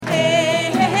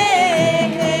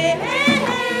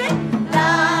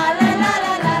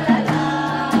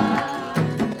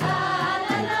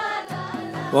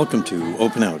Welcome to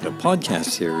Open Out, a podcast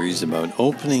series about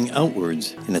opening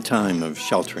outwards in a time of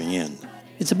sheltering in.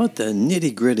 It's about the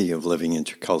nitty-gritty of living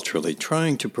interculturally,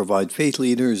 trying to provide faith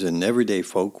leaders and everyday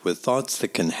folk with thoughts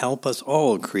that can help us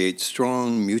all create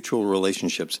strong mutual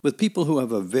relationships with people who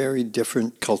have a very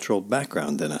different cultural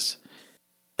background than us.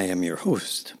 I am your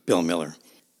host, Bill Miller.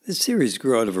 This series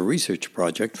grew out of a research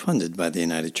project funded by the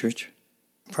United Church.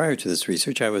 Prior to this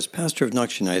research, I was pastor of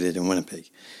Knox United in Winnipeg,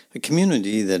 a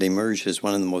community that emerged as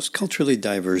one of the most culturally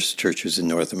diverse churches in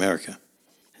North America.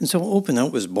 And so Open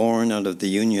Out was born out of the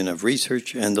union of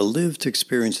research and the lived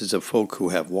experiences of folk who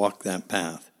have walked that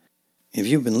path. If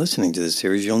you've been listening to this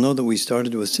series, you'll know that we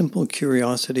started with simple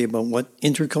curiosity about what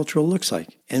intercultural looks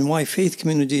like and why faith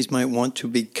communities might want to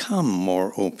become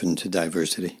more open to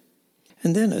diversity.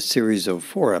 And then a series of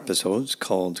 4 episodes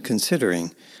called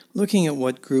Considering, looking at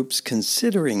what groups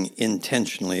considering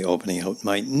intentionally opening out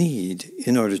might need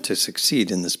in order to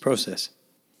succeed in this process.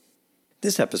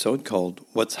 This episode, called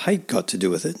What's Height Got to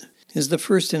Do With It, is the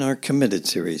first in our Committed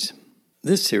series.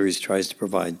 This series tries to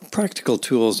provide practical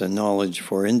tools and knowledge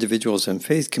for individuals and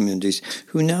faith communities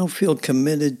who now feel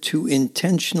committed to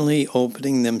intentionally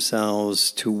opening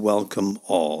themselves to welcome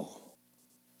all.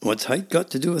 What's height got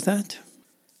to do with that?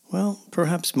 Well,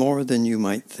 perhaps more than you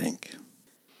might think.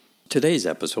 Today's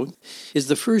episode is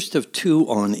the first of 2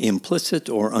 on implicit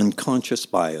or unconscious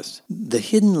bias, the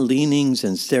hidden leanings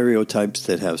and stereotypes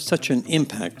that have such an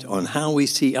impact on how we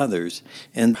see others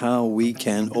and how we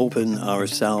can open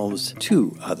ourselves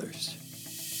to others.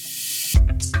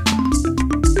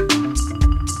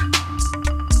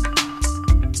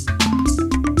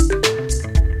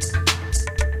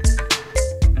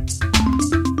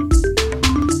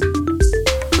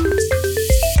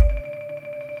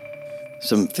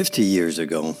 Some 50 years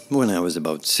ago, when I was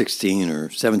about 16 or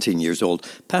 17 years old,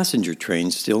 passenger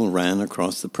trains still ran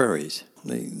across the prairies.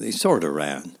 They sort of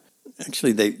ran.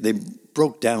 Actually, they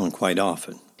broke down quite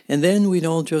often. And then we'd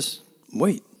all just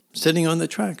wait, sitting on the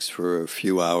tracks for a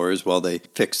few hours while they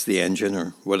fixed the engine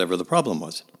or whatever the problem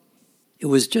was. It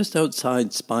was just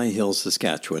outside Spy Hill,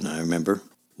 Saskatchewan, I remember.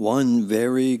 One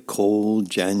very cold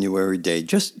January day,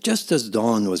 just as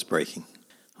dawn was breaking.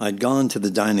 I'd gone to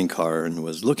the dining car and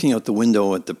was looking out the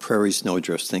window at the prairie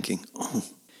snowdrifts thinking, oh,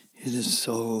 it is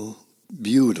so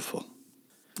beautiful.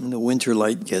 And the winter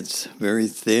light gets very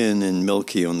thin and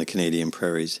milky on the Canadian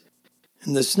prairies.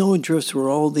 And the snowdrifts were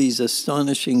all these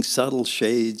astonishing subtle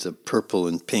shades of purple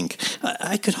and pink.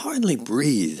 I could hardly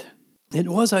breathe. It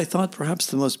was, I thought, perhaps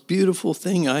the most beautiful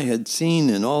thing I had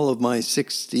seen in all of my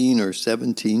 16 or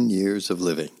 17 years of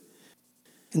living.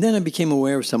 And then I became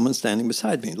aware of someone standing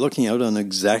beside me, looking out on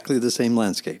exactly the same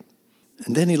landscape.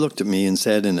 And then he looked at me and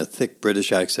said in a thick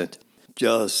British accent,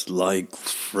 "Just like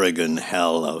friggin'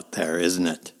 hell out there, isn't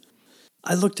it?"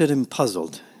 I looked at him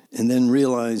puzzled, and then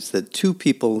realized that 2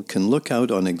 people can look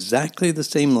out on exactly the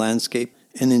same landscape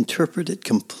and interpret it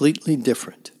completely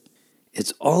different.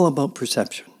 It's all about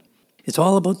perception. It's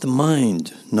all about the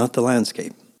mind, not the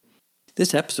landscape.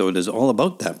 This episode is all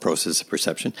about that process of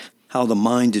perception, how the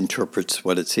mind interprets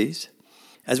what it sees.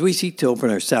 As we seek to open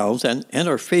ourselves and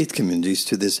our faith communities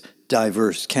to this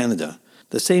diverse Canada,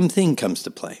 the same thing comes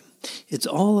to play. It's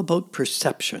all about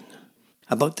perception,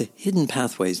 about the hidden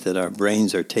pathways that our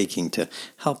brains are taking to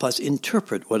help us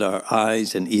interpret what our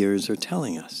eyes and ears are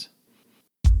telling us.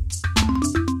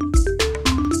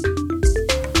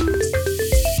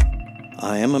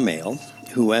 I am a male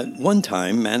who at one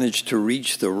time managed to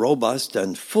reach the robust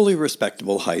and fully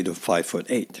respectable height of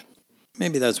 5'8".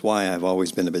 Maybe that's why I've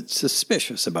always been a bit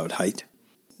suspicious about height.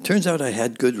 Turns out I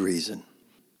had good reason.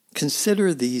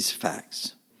 Consider these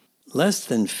facts. Less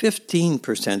than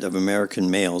 15% of American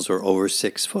males are over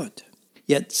 6 foot.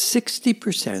 Yet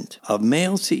 60% of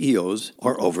male CEOs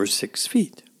are over 6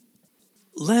 feet.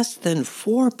 Less than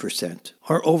 4%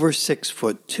 are over 6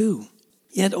 foot 2.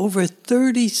 Yet over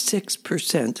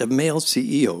 36% of male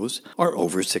CEOs are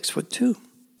over 6 foot 2.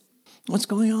 What's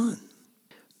going on?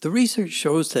 The research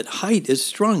shows that height is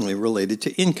strongly related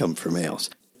to income for males,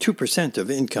 2%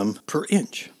 of income per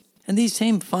inch. And these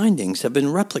same findings have been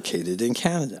replicated in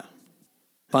Canada.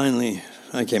 Finally,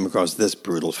 I came across this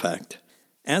brutal fact.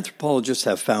 Anthropologists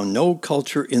have found no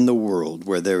culture in the world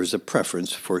where there is a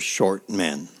preference for short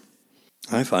men.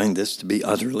 I find this to be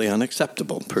utterly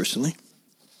unacceptable, personally.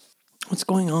 What's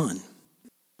going on?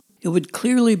 It would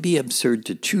clearly be absurd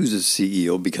to choose a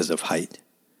CEO because of height,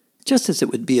 just as it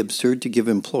would be absurd to give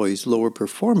employees lower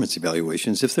performance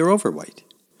evaluations if they're overweight,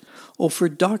 or for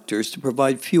doctors to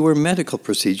provide fewer medical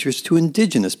procedures to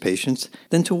Indigenous patients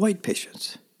than to white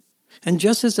patients, and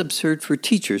just as absurd for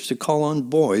teachers to call on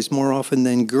boys more often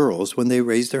than girls when they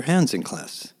raise their hands in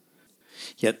class.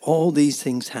 Yet all these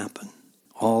things happen.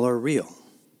 All are real.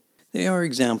 They are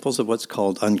examples of what's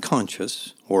called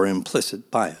unconscious or implicit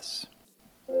bias.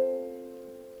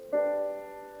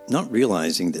 Not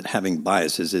realizing that having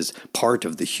biases is part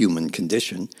of the human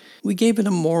condition, we gave it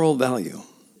a moral value.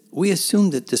 We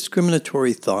assumed that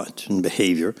discriminatory thought and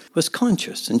behavior was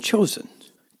conscious and chosen.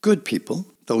 Good people,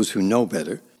 those who know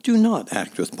better, do not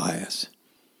act with bias.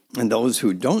 And those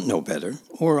who don't know better,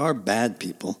 or are bad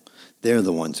people, they're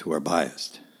the ones who are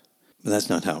biased. But that's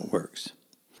not how it works.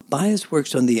 Bias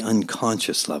works on the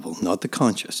unconscious level, not the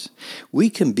conscious. We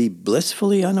can be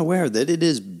blissfully unaware that it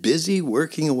is busy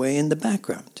working away in the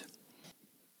background.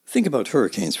 Think about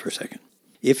hurricanes for a second.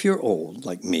 If you're old,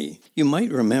 like me, you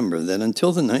might remember that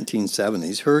until the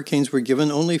 1970s, hurricanes were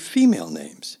given only female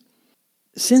names.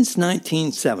 Since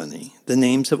 1970, the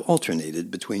names have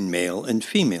alternated between male and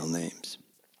female names.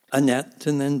 Annette,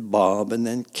 and then Bob, and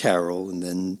then Carol, and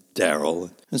then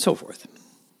Daryl, and so forth.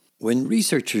 When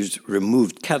researchers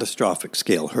removed catastrophic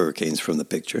scale hurricanes from the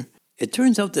picture, it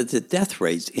turns out that the death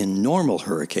rates in normal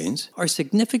hurricanes are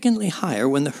significantly higher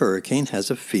when the hurricane has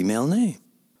a female name.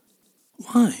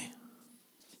 Why?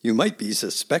 You might be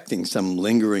suspecting some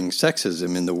lingering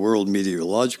sexism in the World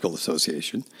Meteorological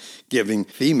Association, giving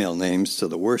female names to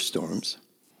the worst storms.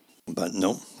 But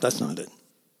no, that's not it.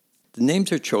 The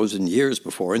names are chosen years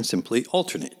before and simply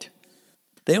alternate.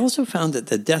 They also found that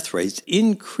the death rates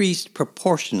increased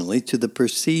proportionally to the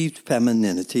perceived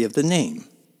femininity of the name.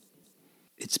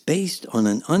 It's based on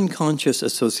an unconscious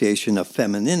association of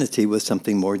femininity with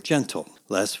something more gentle,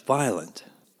 less violent.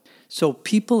 So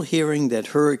people hearing that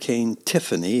Hurricane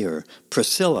Tiffany or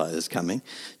Priscilla is coming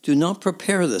do not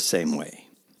prepare the same way.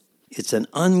 It's an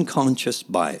unconscious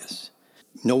bias.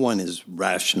 No one is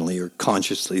rationally or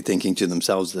consciously thinking to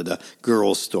themselves that a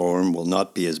girl storm will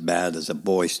not be as bad as a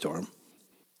boy storm.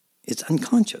 It's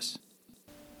unconscious.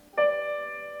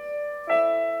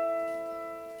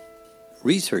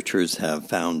 Researchers have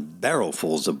found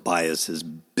barrelfuls of biases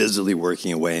busily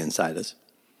working away inside us.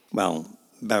 Well,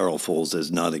 barrelfuls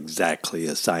is not exactly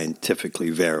a scientifically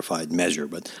verified measure,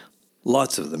 but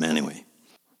lots of them anyway.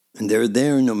 And they're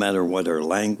there no matter what our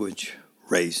language,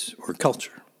 race, or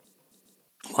culture.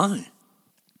 Why?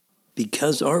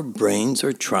 Because our brains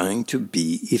are trying to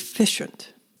be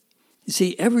efficient. You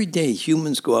see, every day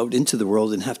humans go out into the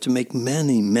world and have to make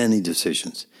many, many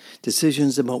decisions.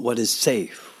 Decisions about what is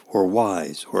safe or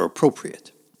wise or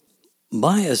appropriate.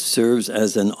 Bias serves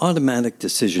as an automatic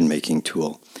decision-making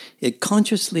tool. It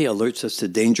consciously alerts us to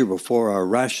danger before our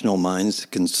rational minds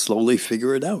can slowly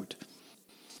figure it out.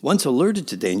 Once alerted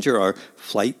to danger, our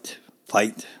flight,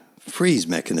 fight, freeze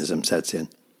mechanism sets in.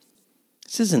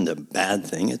 This isn't a bad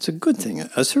thing, it's a good thing,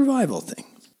 a survival thing.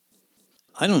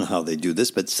 I don't know how they do this,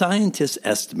 but scientists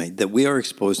estimate that we are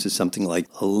exposed to something like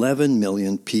 11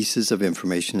 million pieces of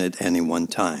information at any one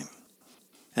time.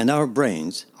 And our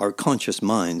brains, our conscious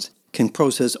minds, can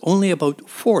process only about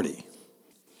 40.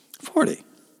 40.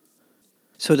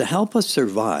 So to help us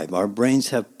survive, our brains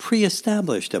have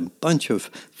pre-established a bunch of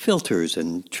filters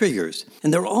and triggers,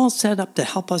 and they're all set up to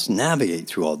help us navigate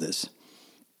through all this.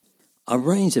 Our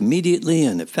brains immediately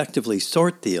and effectively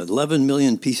sort the 11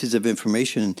 million pieces of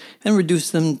information and reduce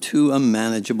them to a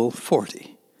manageable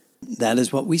 40. That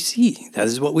is what we see. That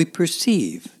is what we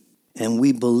perceive. And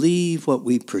we believe what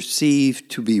we perceive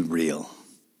to be real.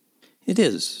 It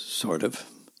is, sort of,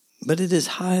 but it is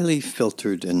highly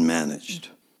filtered and managed.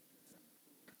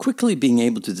 Quickly being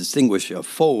able to distinguish a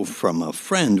foe from a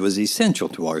friend was essential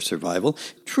to our survival,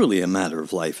 truly a matter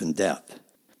of life and death.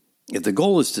 If the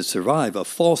goal is to survive, a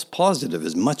false positive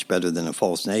is much better than a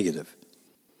false negative.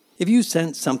 If you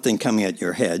sense something coming at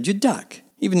your head, you duck,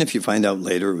 even if you find out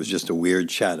later it was just a weird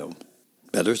shadow.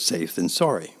 Better safe than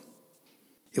sorry.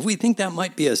 If we think that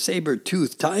might be a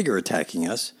saber-toothed tiger attacking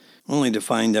us, only to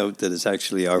find out that it's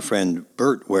actually our friend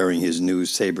Bert wearing his new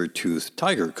saber-toothed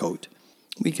tiger coat,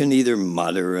 we can either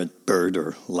mutter at Bert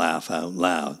or laugh out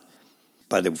loud.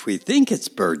 But if we think it's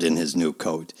Bert in his new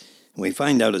coat, and we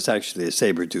find out it's actually a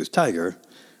saber-toothed tiger,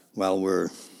 well, we're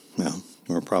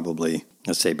probably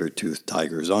a saber-toothed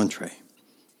tiger's entree.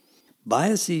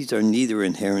 Biases are neither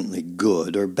inherently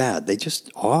good or bad. They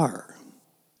just are.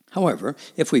 However,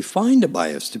 if we find a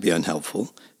bias to be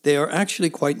unhelpful, they are actually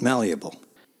quite malleable.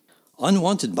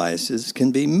 Unwanted biases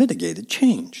can be mitigated,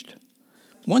 changed.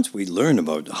 Once we learn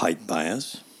about height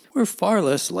bias, we're far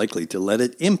less likely to let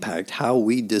it impact how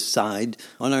we decide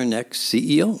on our next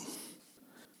CEO.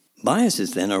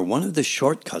 Biases, then, are one of the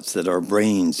shortcuts that our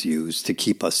brains use to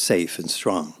keep us safe and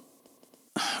strong.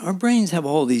 Our brains have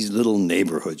all these little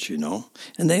neighborhoods,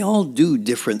 and they all do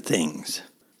different things.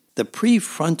 The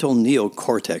prefrontal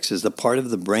neocortex is the part of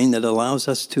the brain that allows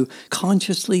us to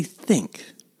consciously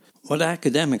think, what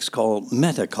academics call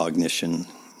metacognition.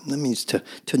 That means to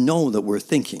know that we're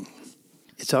thinking.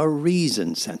 It's our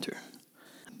reason center.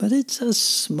 But it's a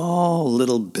small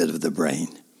little bit of the brain.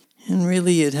 And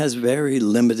really it has very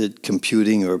limited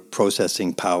computing or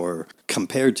processing power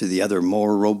compared to the other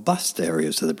more robust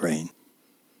areas of the brain.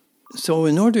 So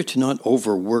in order to not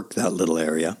overwork that little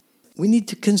area, we need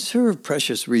to conserve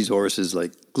precious resources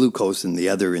like glucose and the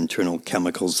other internal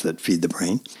chemicals that feed the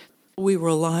brain. We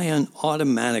rely on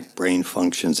automatic brain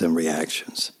functions and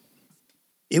reactions.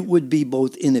 It would be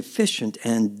both inefficient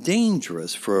and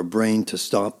dangerous for a brain to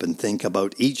stop and think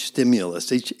about each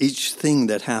stimulus, each thing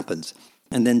that happens,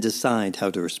 and then decide how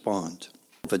to respond.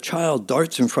 If a child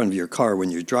darts in front of your car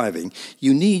when you're driving,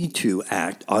 you need to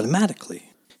act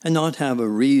automatically and not have a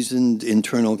reasoned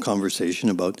internal conversation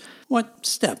about what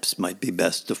steps might be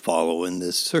best to follow in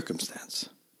this circumstance.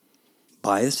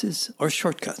 Biases are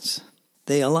shortcuts.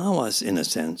 They allow us, in a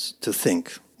sense, to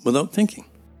think without thinking.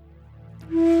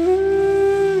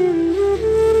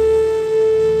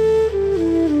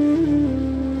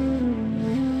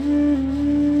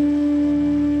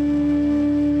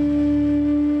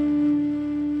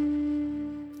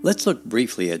 Let's look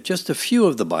briefly at just a few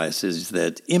of the biases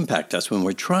that impact us when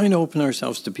we're trying to open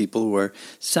ourselves to people who are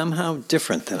somehow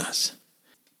different than us.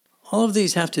 All of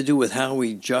these have to do with how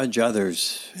we judge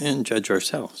others and judge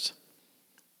ourselves.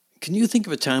 Can you think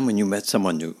of a time when you met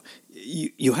someone new?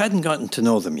 You hadn't gotten to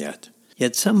know them yet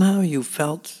somehow you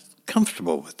felt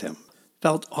comfortable with them,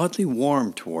 felt oddly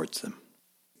warm towards them.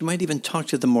 You might even talk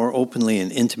to them more openly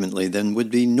and intimately than would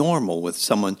be normal with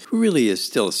someone who really is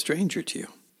still a stranger to you.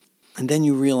 And then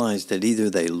you realize that either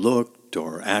they looked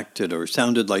or acted or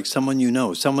sounded like someone you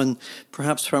know, someone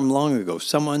perhaps from long ago,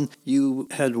 someone you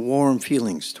had warm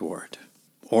feelings toward.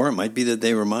 Or it might be that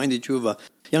they reminded you of a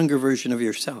younger version of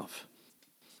yourself.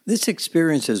 This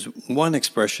experience is one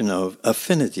expression of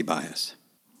affinity bias.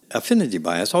 Affinity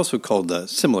bias, also called the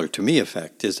similar to me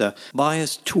effect, is a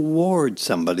bias toward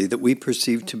somebody that we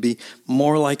perceive to be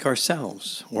more like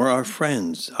ourselves or our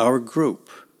friends, our group.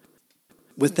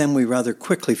 With them, we rather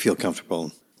quickly feel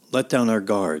comfortable, let down our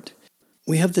guard.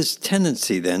 We have this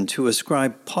tendency then to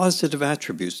ascribe positive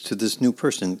attributes to this new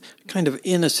person, kind of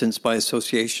innocence by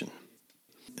association.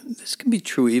 This can be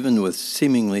true even with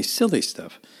seemingly silly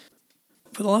stuff.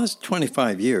 For the last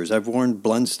 25 years, I've worn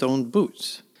Blundstone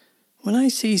boots. When I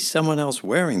see someone else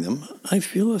wearing them, I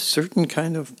feel a certain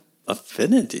kind of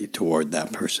affinity toward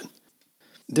that person.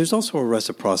 There's also a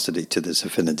reciprocity to this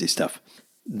affinity stuff.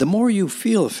 The more you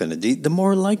feel affinity, the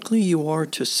more likely you are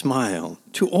to smile,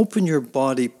 to open your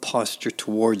body posture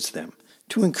towards them,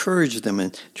 to encourage them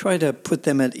and try to put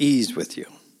them at ease with you.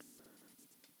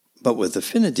 But with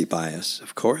affinity bias,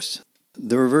 of course,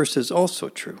 the reverse is also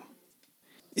true.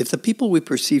 If the people we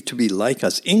perceive to be like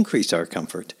us increase our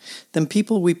comfort, then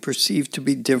people we perceive to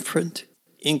be different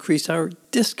increase our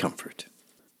discomfort.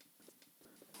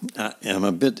 I'm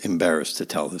a bit embarrassed to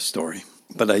tell this story,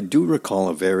 but I do recall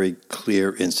a very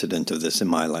clear incident of this in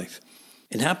my life.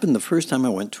 It happened the first time I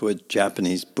went to a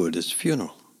Japanese Buddhist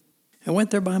funeral. I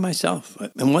went there by myself,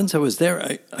 and once I was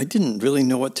there, I didn't really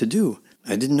know what to do.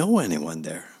 I didn't know anyone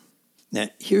there. Now,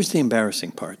 here's the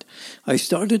embarrassing part. I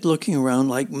started looking around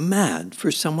like mad for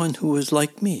someone who was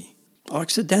like me,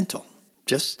 Occidental,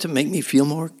 just to make me feel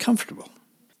more comfortable.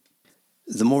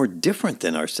 The more different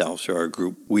than ourselves or our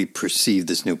group we perceive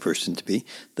this new person to be,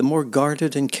 the more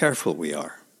guarded and careful we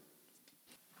are.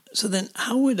 So then,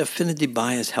 how would affinity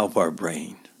bias help our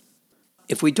brain?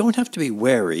 If we don't have to be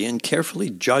wary and carefully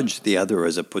judge the other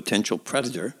as a potential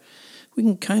predator, we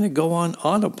can kind of go on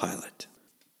autopilot.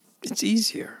 It's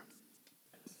easier.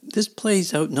 This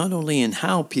plays out not only in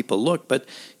how people look, but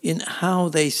in how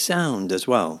they sound as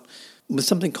well, with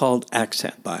something called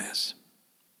accent bias.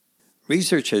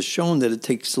 Research has shown that it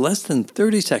takes less than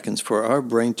 30 seconds for our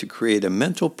brain to create a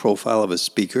mental profile of a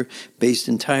speaker based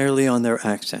entirely on their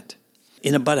accent.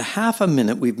 In about a half a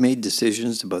minute, we've made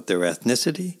decisions about their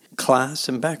ethnicity, class,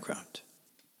 and background.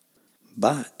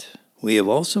 But we have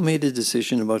also made a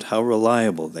decision about how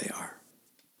reliable they are.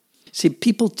 See,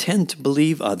 people tend to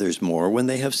believe others more when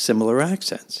they have similar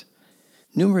accents.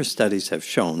 Numerous studies have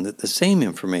shown that the same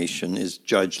information is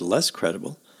judged less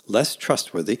credible, less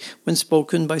trustworthy when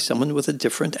spoken by someone with a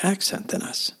different accent than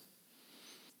us.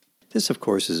 This, of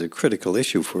course, is a critical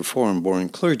issue for foreign-born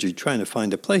clergy trying to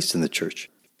find a place in the church.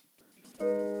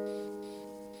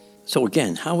 So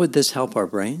again, how would this help our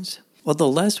brains? Well, the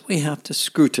less we have to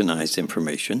scrutinize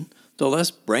information, the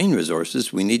less brain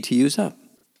resources we need to use up.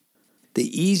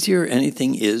 The easier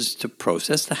anything is to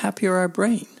process, the happier our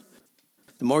brain.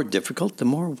 The more difficult, the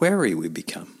more wary we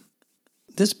become.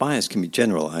 This bias can be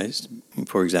generalized,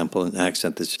 for example, an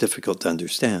accent that's difficult to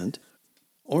understand,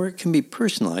 or it can be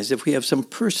personalized if we have some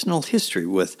personal history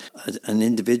with an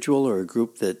individual or a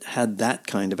group that had that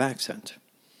kind of accent.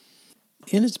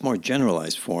 In its more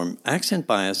generalized form, accent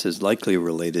bias is likely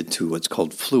related to what's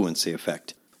called fluency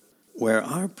effect, where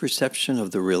our perception of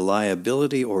the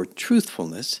reliability or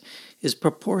truthfulness is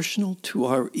proportional to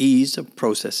our ease of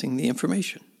processing the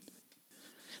information.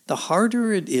 The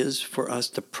harder it is for us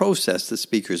to process the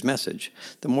speaker's message,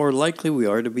 the more likely we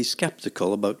are to be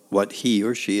skeptical about what he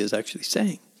or she is actually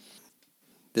saying.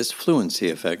 This fluency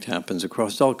effect happens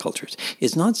across all cultures.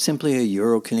 It's not simply a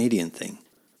Euro-Canadian thing.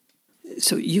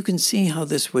 So you can see how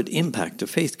this would impact a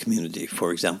faith community,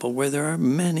 for example, where there are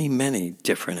many, many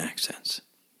different accents.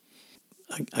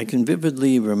 I can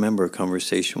vividly remember a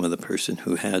conversation with a person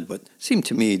who had what seemed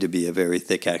to me to be a very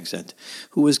thick accent,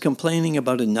 who was complaining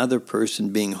about another person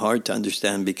being hard to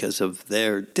understand because of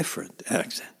their different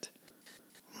accent.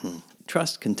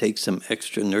 Trust can take some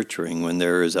extra nurturing when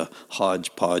there is a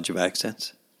hodgepodge of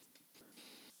accents.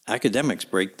 Academics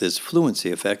break this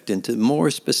fluency effect into more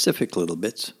specific little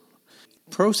bits.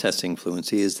 Processing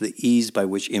fluency is the ease by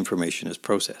which information is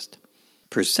processed.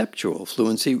 Perceptual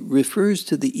fluency refers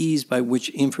to the ease by which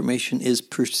information is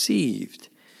perceived,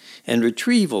 and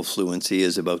retrieval fluency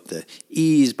is about the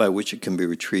ease by which it can be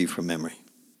retrieved from memory.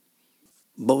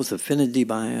 Both affinity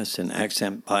bias and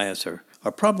accent bias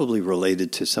are probably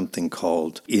related to something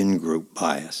called in-group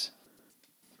bias.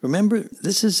 Remember,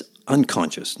 this is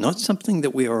unconscious, not something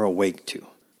that we are awake to.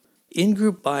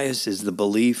 In-group bias is the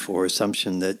belief or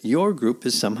assumption that your group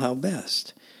is somehow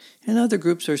best, and other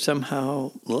groups are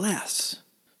somehow less,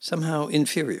 somehow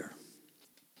inferior.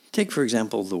 Take, for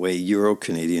example, the way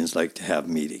Euro-Canadians like to have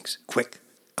meetings. Quick,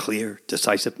 clear,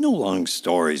 decisive, no long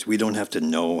stories. We don't have to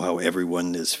know how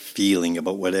everyone is feeling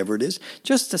about whatever it is.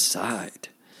 Just decide.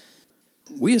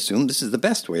 We assume this is the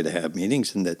best way to have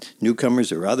meetings and that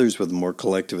newcomers or others with a more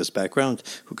collectivist background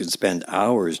who can spend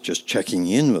hours just checking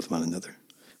in with one another,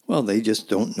 well, they just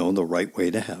don't know the right way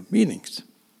to have meetings.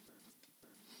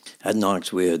 At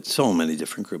Knox, we had so many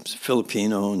different groups,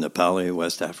 Filipino, Nepali,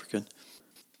 West African.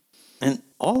 And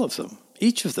all of them,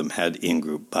 each of them had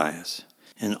in-group bias,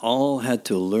 and all had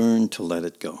to learn to let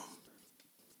it go.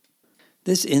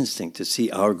 This instinct to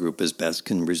see our group as best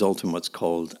can result in what's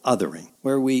called othering,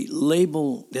 where we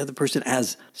label the other person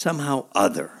as somehow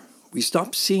other. We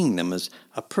stop seeing them as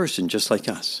a person just like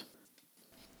us.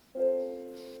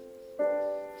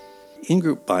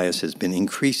 In-group bias has been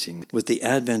increasing with the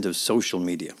advent of social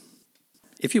media.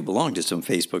 If you belong to some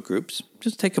Facebook groups,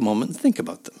 just take a moment and think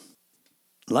about them.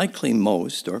 Likely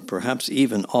most, or perhaps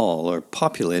even all, are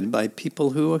populated by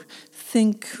people who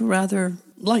think rather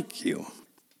like you.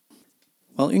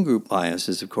 While in-group bias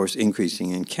is, of course,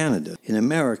 increasing in Canada, in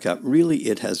America, really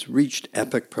it has reached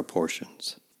epic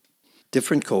proportions.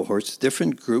 Different cohorts,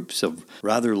 different groups of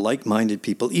rather like-minded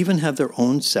people even have their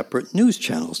own separate news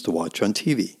channels to watch on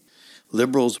TV.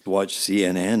 Liberals watch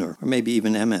CNN or maybe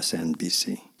even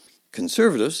MSNBC.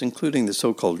 Conservatives, including the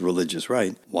so-called religious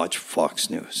right, watch Fox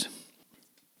News.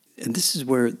 And this is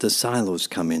where the silos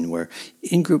come in, where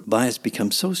in-group bias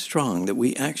becomes so strong that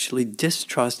we actually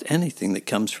distrust anything that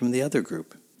comes from the other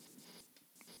group.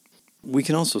 We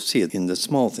can also see it in the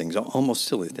small things, almost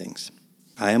silly things.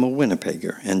 I am a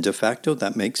Winnipegger, and de facto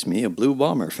that makes me a Blue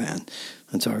Bomber fan.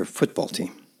 That's our football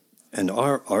team. And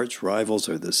our arch rivals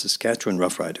are the Saskatchewan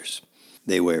Roughriders.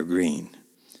 They wear green.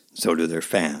 So do their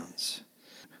fans.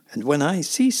 And when I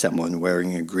see someone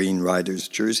wearing a Green Riders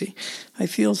jersey, I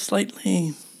feel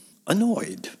slightly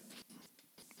annoyed.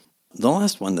 The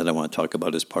last one that I want to talk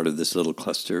about as part of this little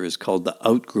cluster is called the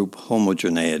outgroup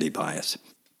homogeneity bias.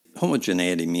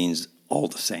 Homogeneity means all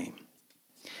the same.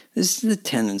 This is the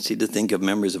tendency to think of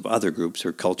members of other groups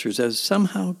or cultures as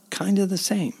somehow kind of the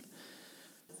same.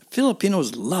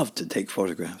 Filipinos love to take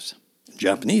photographs.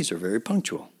 Japanese are very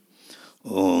punctual.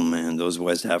 Oh man, those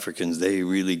West Africans, they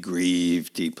really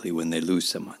grieve deeply when they lose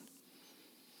someone.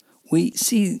 We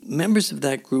see members of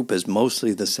that group as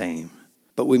mostly the same,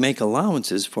 but we make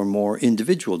allowances for more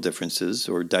individual differences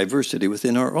or diversity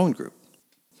within our own group.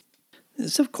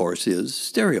 This, of course, is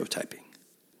stereotyping.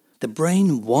 The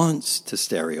brain wants to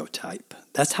stereotype.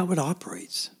 That's how it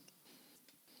operates.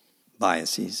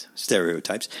 Biases,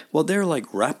 stereotypes, well, they're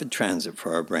like rapid transit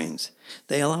for our brains.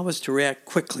 They allow us to react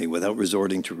quickly without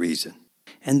resorting to reason.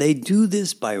 And they do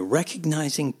this by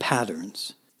recognizing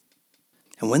patterns.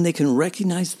 And when they can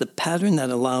recognize the pattern,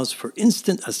 that allows for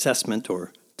instant assessment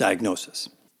or diagnosis.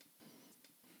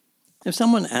 If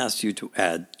someone asks you to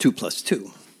add 2 plus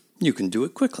 2, you can do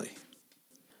it quickly.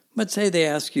 But say they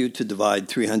ask you to divide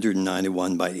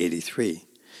 391 by 83.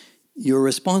 Your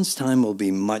response time will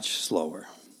be much slower.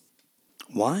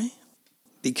 Why?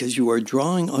 Because you are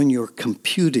drawing on your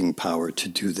computing power to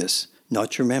do this,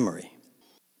 not your memory.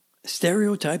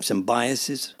 Stereotypes and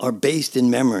biases are based in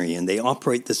memory, and they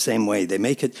operate the same way. They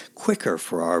make it quicker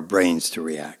for our brains to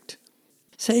react.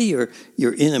 Say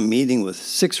you're in a meeting with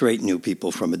 6 or 8 new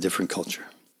people from a different culture.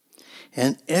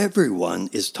 And everyone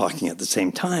is talking at the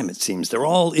same time, it seems. They're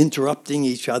all interrupting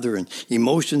each other and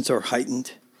emotions are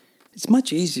heightened. It's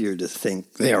much easier to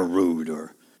think they are rude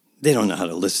or they don't know how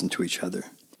to listen to each other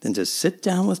than to sit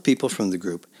down with people from the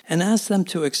group and ask them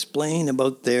to explain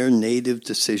about their native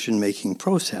decision-making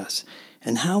process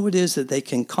and how it is that they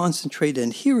can concentrate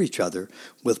and hear each other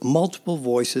with multiple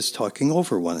voices talking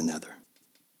over one another.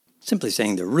 Simply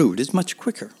saying they're rude is much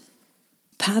quicker.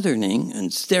 Patterning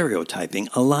and stereotyping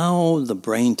allow the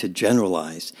brain to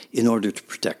generalize in order to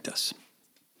protect us.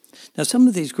 Now, some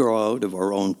of these grow out of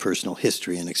our own personal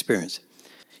history and experience.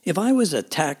 If I was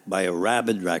attacked by a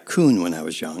rabid raccoon when I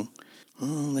was young,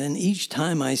 then each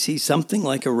time I see something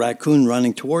like a raccoon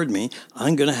running toward me,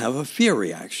 I'm going to have a fear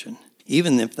reaction,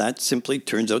 even if that simply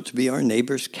turns out to be our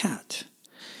neighbor's cat.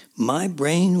 My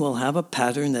brain will have a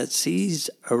pattern that sees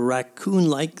a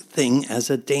raccoon-like thing as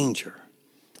a danger.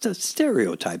 It's a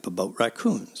stereotype about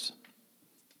raccoons.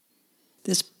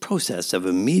 This process of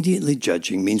immediately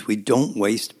judging means we don't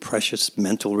waste precious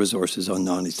mental resources on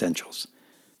non-essentials.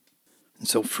 And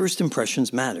so first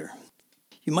impressions matter.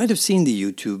 You might have seen the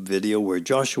YouTube video where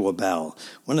Joshua Bell,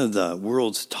 one of the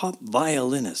world's top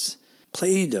violinists,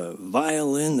 played a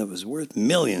violin that was worth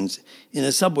millions in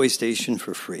a subway station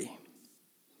for free.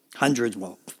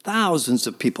 Thousands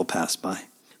of people passed by,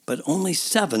 but only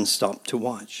 7 stopped to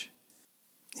watch.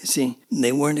 You see,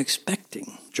 they weren't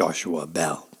expecting Joshua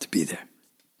Bell to be there.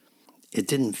 It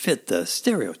didn't fit the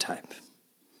stereotype.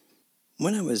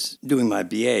 When I was doing my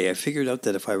BA, I figured out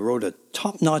that if I wrote a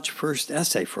top-notch first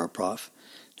essay for a prof,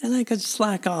 then I could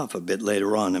slack off a bit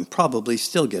later on and probably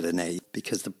still get an A,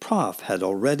 because the prof had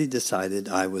already decided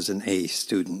I was an A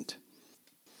student.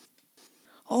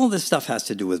 All this stuff has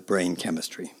to do with brain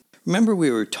chemistry. Remember we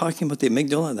were talking about the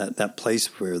amygdala, that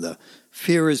place where the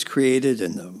fear is created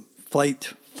and the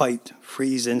flight, fight,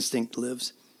 freeze instinct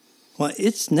lives? Well,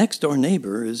 its next-door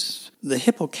neighbor is the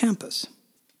hippocampus.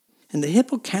 And the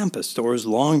hippocampus stores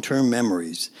long-term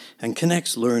memories and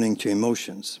connects learning to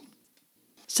emotions.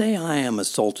 Say I am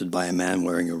assaulted by a man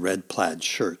wearing a red plaid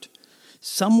shirt.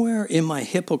 Somewhere in my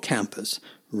hippocampus,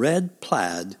 red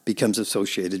plaid becomes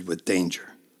associated with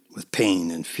danger, with pain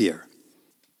and fear.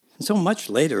 And so much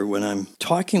later, when I'm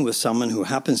talking with someone who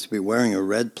happens to be wearing a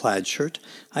red plaid shirt,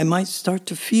 I might start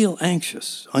to feel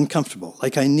anxious, uncomfortable,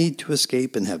 like I need to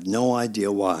escape and have no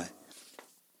idea why.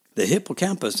 The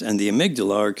hippocampus and the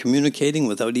amygdala are communicating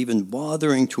without even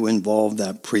bothering to involve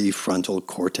that prefrontal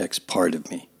cortex part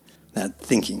of me, that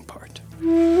thinking part.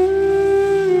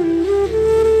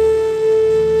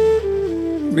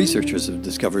 Researchers have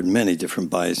discovered many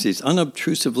different biases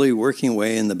unobtrusively working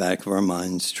away in the back of our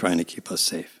minds, trying to keep us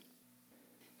safe.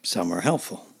 Some are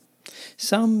helpful.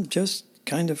 Some just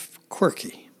kind of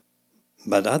quirky.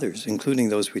 But others, including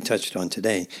those we touched on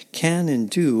today, can and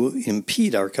do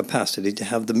impede our capacity to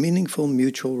have the meaningful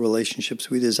mutual relationships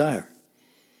we desire.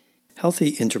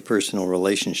 Healthy interpersonal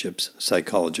relationships,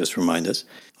 psychologists remind us,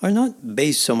 are not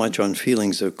based so much on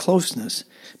feelings of closeness,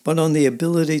 but on the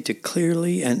ability to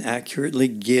clearly and accurately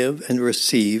give and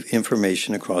receive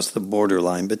information across the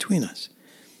borderline between us,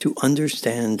 to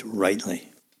understand rightly.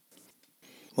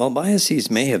 While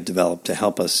biases may have developed to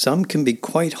help us, some can be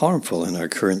quite harmful in our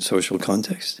current social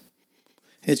context.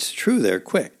 It's true they're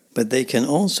quick, but they can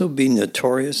also be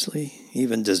notoriously,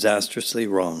 even disastrously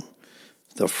wrong.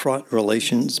 The fraught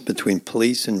relations between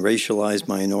police and racialized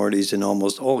minorities in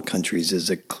almost all countries is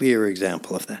a clear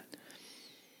example of that.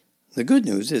 The good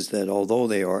news is that although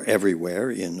they are everywhere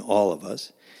in all of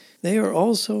us, they are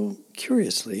also,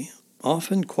 curiously,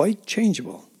 often quite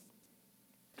changeable.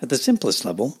 At the simplest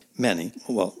level, many,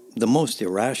 the most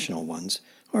irrational ones,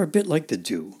 are a bit like the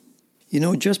dew.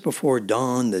 Just before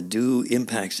dawn, the dew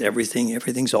impacts everything,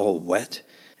 everything's all wet,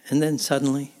 and then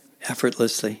suddenly,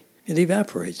 effortlessly, it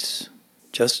evaporates,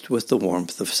 just with the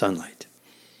warmth of sunlight.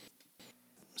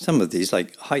 Some of these,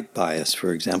 like height bias,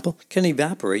 for example, can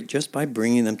evaporate just by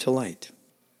bringing them to light.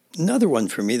 Another one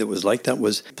for me that was like that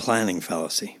was planning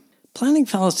fallacy. Planning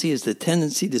fallacy is the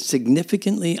tendency to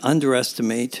significantly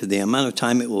underestimate the amount of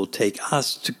time it will take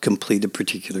us to complete a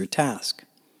particular task.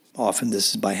 Often this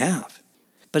is by half.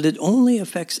 But it only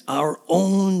affects our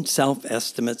own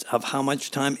self-estimates of how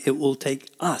much time it will take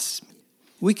us.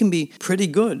 We can be pretty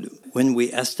good when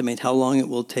we estimate how long it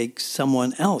will take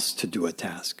someone else to do a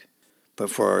task. But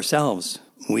for ourselves,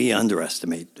 we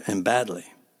underestimate, and badly.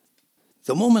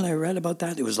 The moment I read about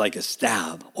that, it was like a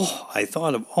stab. I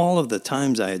thought of all of the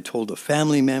times I had told a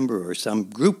family member or some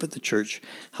group at the church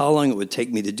how long it would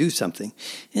take me to do something,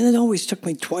 and it always took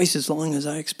me twice as long as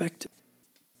I expected.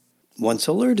 Once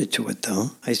alerted to it,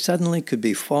 though, I suddenly could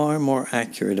be far more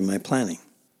accurate in my planning.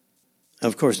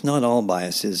 Of course, not all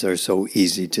biases are so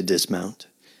easy to dismount.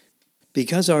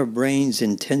 Because our brains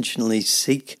intentionally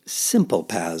seek simple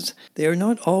paths, they are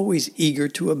not always eager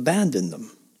to abandon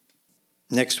them.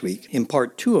 Next week, in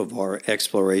part 2 of our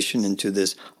exploration into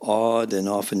this odd and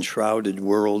often shrouded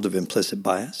world of implicit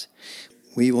bias,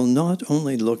 we will not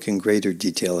only look in greater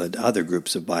detail at other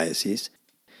groups of biases,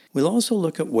 we'll also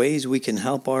look at ways we can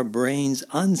help our brains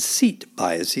unseat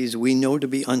biases we know to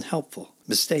be unhelpful,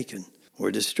 mistaken,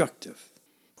 or destructive.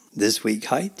 This week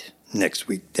height, next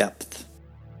week depth.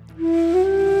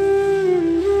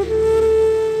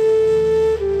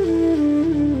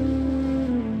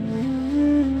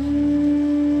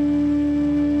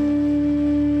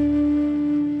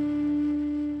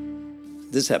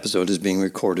 This episode is being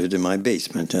recorded in my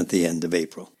basement at the end of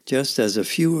April, just as a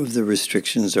few of the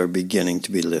restrictions are beginning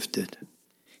to be lifted.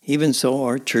 Even so,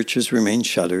 our churches remain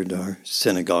shuttered, our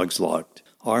synagogues locked,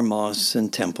 our mosques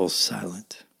and temples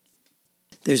silent.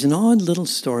 There's an odd little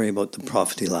story about the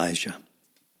prophet Elijah.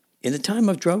 In a time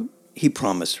of drought, he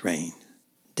promised rain.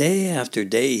 Day after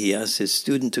day, he asked his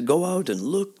student to go out and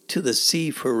look to the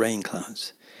sea for rain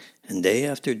clouds. And day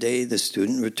after day, the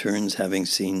student returns having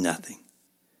seen nothing.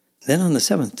 Then on the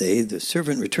 7th day, the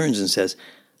servant returns and says,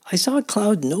 "I saw a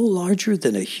cloud no larger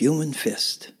than a human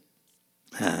fist."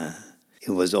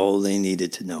 It was all they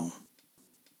needed to know.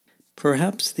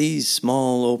 Perhaps these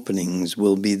small openings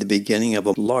will be the beginning of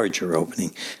a larger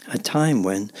opening, a time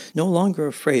when, no longer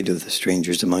afraid of the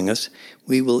strangers among us,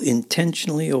 we will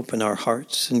intentionally open our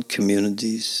hearts and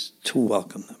communities to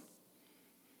welcome them.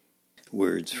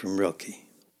 Words from Rilke.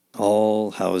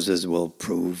 All houses will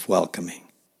prove welcoming,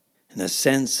 and a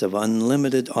sense of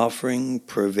unlimited offering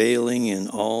prevailing in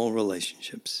all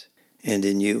relationships, and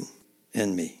in you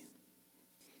and me.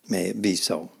 May it be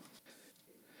so.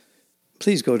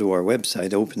 Please go to our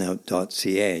website,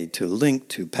 openout.ca, to link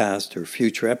to past or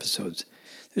future episodes.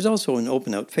 There's also an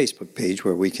Open Out Facebook page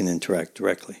where we can interact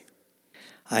directly.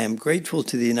 I am grateful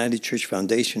to the United Church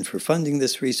Foundation for funding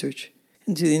this research,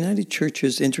 and to the United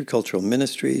Church's Intercultural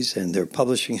Ministries and their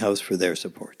publishing house for their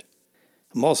support.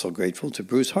 I'm also grateful to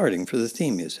Bruce Harding for the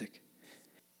theme music.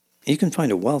 You can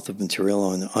find a wealth of material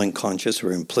on unconscious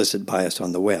or implicit bias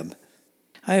on the web.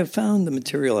 I have found the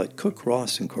material at Cook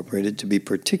Ross Incorporated to be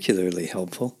particularly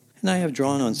helpful, and I have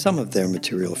drawn on some of their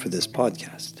material for this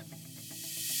podcast.